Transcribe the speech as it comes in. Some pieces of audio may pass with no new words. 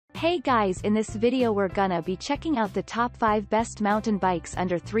Hey guys, in this video we're gonna be checking out the top 5 best mountain bikes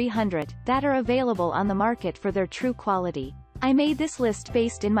under 300 that are available on the market for their true quality. I made this list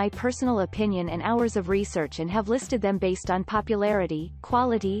based in my personal opinion and hours of research and have listed them based on popularity,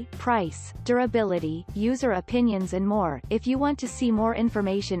 quality, price, durability, user opinions and more. If you want to see more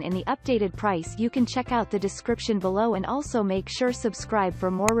information in the updated price you can check out the description below and also make sure subscribe for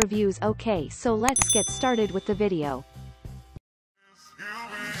more reviews. Okay, so let's get started with the video.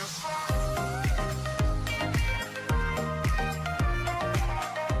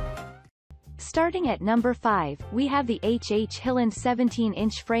 Starting at number 5, we have the Hiland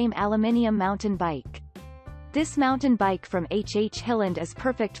 17-inch frame aluminium mountain bike. This mountain bike from Hiland is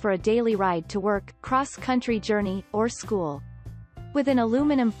perfect for a daily ride to work, cross-country journey, or school. With an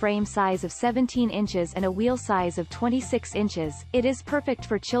aluminum frame size of 17 inches and a wheel size of 26 inches, it is perfect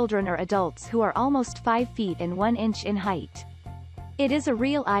for children or adults who are almost 5 feet and 1 inch in height. It is a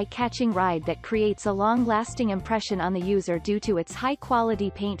real eye-catching ride that creates a long-lasting impression on the user due to its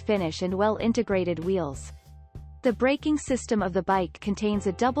high-quality paint finish and well-integrated wheels. The braking system of the bike contains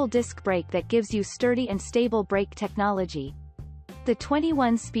a double-disc brake that gives you sturdy and stable brake technology. The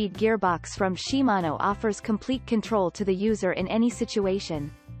 21-speed gearbox from Shimano offers complete control to the user in any situation.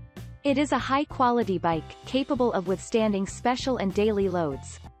 It is a high-quality bike, capable of withstanding special and daily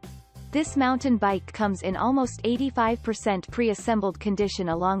loads. This mountain bike comes in almost 85% pre-assembled condition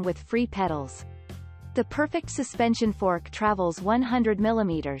along with free pedals. The perfect suspension fork travels 100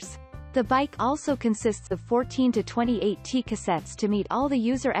 mm. The bike also consists of 14 to 28 T cassettes to meet all the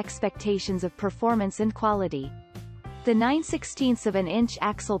user expectations of performance and quality. The 9/16 of an inch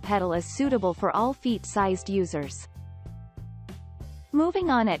axle pedal is suitable for all feet-sized users. Moving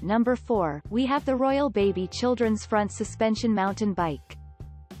on at number 4, we have the Royalbaby children's front suspension mountain bike.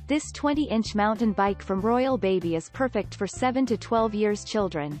 This 20-inch mountain bike from Royalbaby is perfect for 7 to 12 years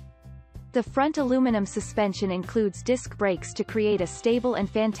children. The front aluminum suspension includes disc brakes to create a stable and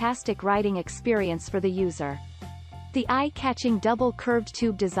fantastic riding experience for the user. The eye-catching double curved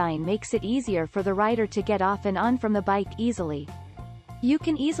tube design makes it easier for the rider to get off and on from the bike easily. You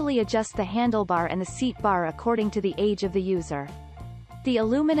can easily adjust the handlebar and the seat bar according to the age of the user. The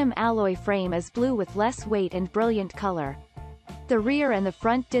aluminum alloy frame is blue with less weight and brilliant color. The rear and the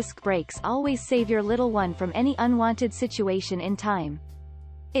front disc brakes always save your little one from any unwanted situation in time.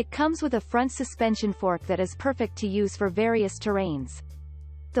 It comes with a front suspension fork that is perfect to use for various terrains.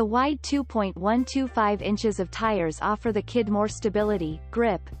 The wide 2.125 inches of tires offer the kid more stability,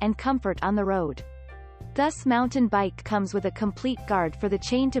 grip, and comfort on the road. Thus mountain bike comes with a complete guard for the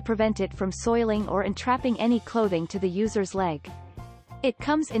chain to prevent it from soiling or entrapping any clothing to the user's leg. It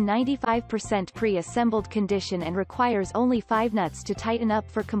comes in 95% pre-assembled condition and requires only 5 nuts to tighten up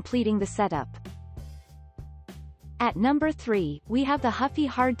for completing the setup. At number 3, we have the Huffy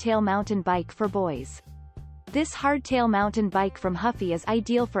Hardtail mountain bike for boys. This hardtail mountain bike from Huffy is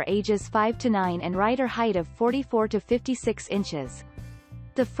ideal for ages 5 to 9 and rider height of 44 to 56 inches.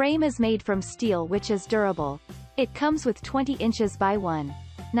 The frame is made from steel which is durable. It comes with 20 inches by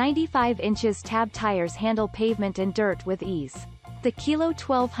 1.95 inches tab tires handle pavement and dirt with ease. The Kilo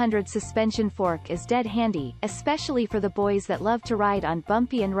 1200 suspension fork is dead handy, especially for the boys that love to ride on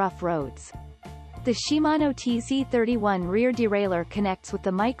bumpy and rough roads. The Shimano TZ31 rear derailleur connects with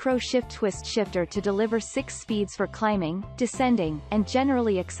the micro shift twist shifter to deliver 6 speeds for climbing, descending, and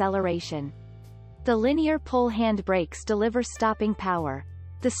generally acceleration. The linear pull hand brakes deliver stopping power.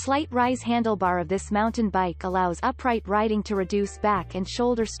 The slight rise handlebar of this mountain bike allows upright riding to reduce back and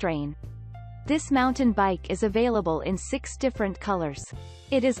shoulder strain. This mountain bike is available in 6 different colors.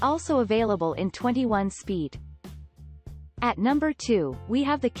 It is also available in 21 speed. At number 2, we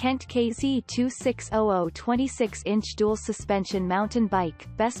have the Kent KZ2600 26-inch dual suspension mountain bike,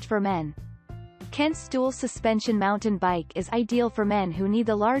 best for men. Kent's dual suspension mountain bike is ideal for men who need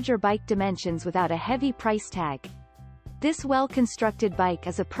the larger bike dimensions without a heavy price tag. This well-constructed bike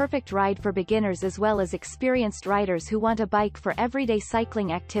is a perfect ride for beginners as well as experienced riders who want a bike for everyday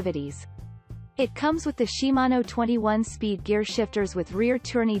cycling activities. It comes with the Shimano 21-speed gear shifters with rear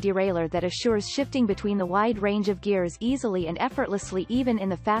tourney derailleur that assures shifting between the wide range of gears easily and effortlessly even in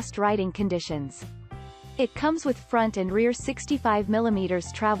the fast riding conditions. It comes with front and rear 65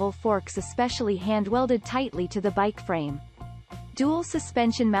 mm travel forks especially hand-welded tightly to the bike frame. Dual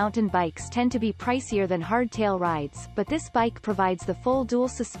suspension mountain bikes tend to be pricier than hardtail rides, but this bike provides the full dual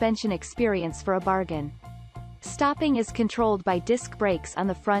suspension experience for a bargain. Stopping is controlled by disc brakes on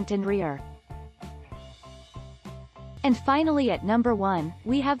the front and rear. And finally at number 1,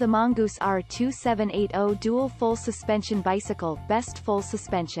 we have the Mongoose R2780 dual full suspension bicycle, best full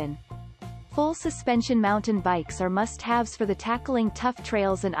suspension. Full suspension mountain bikes are must-haves for the tackling tough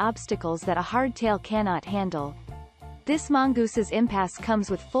trails and obstacles that a hardtail cannot handle. This Mongoose's Impasse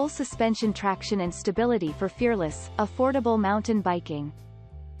comes with full suspension traction and stability for fearless, affordable mountain biking.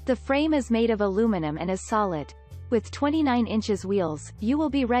 The frame is made of aluminum and is solid. With 29 inches wheels, you will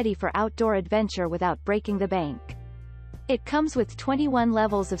be ready for outdoor adventure without breaking the bank. It comes with 21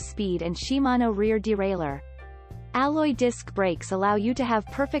 levels of speed and Shimano rear derailleur. Alloy disc brakes allow you to have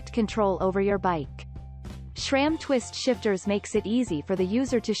perfect control over your bike. SRAM twist shifters makes it easy for the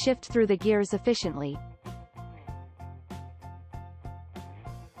user to shift through the gears efficiently.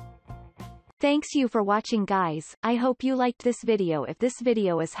 Thanks you for watching guys, I hope you liked this video. If this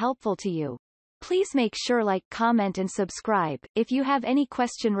video is helpful to you, please make sure like, comment and subscribe. If you have any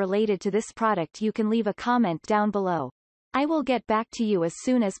question related to this product you can leave a comment down below. I will get back to you as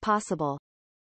soon as possible.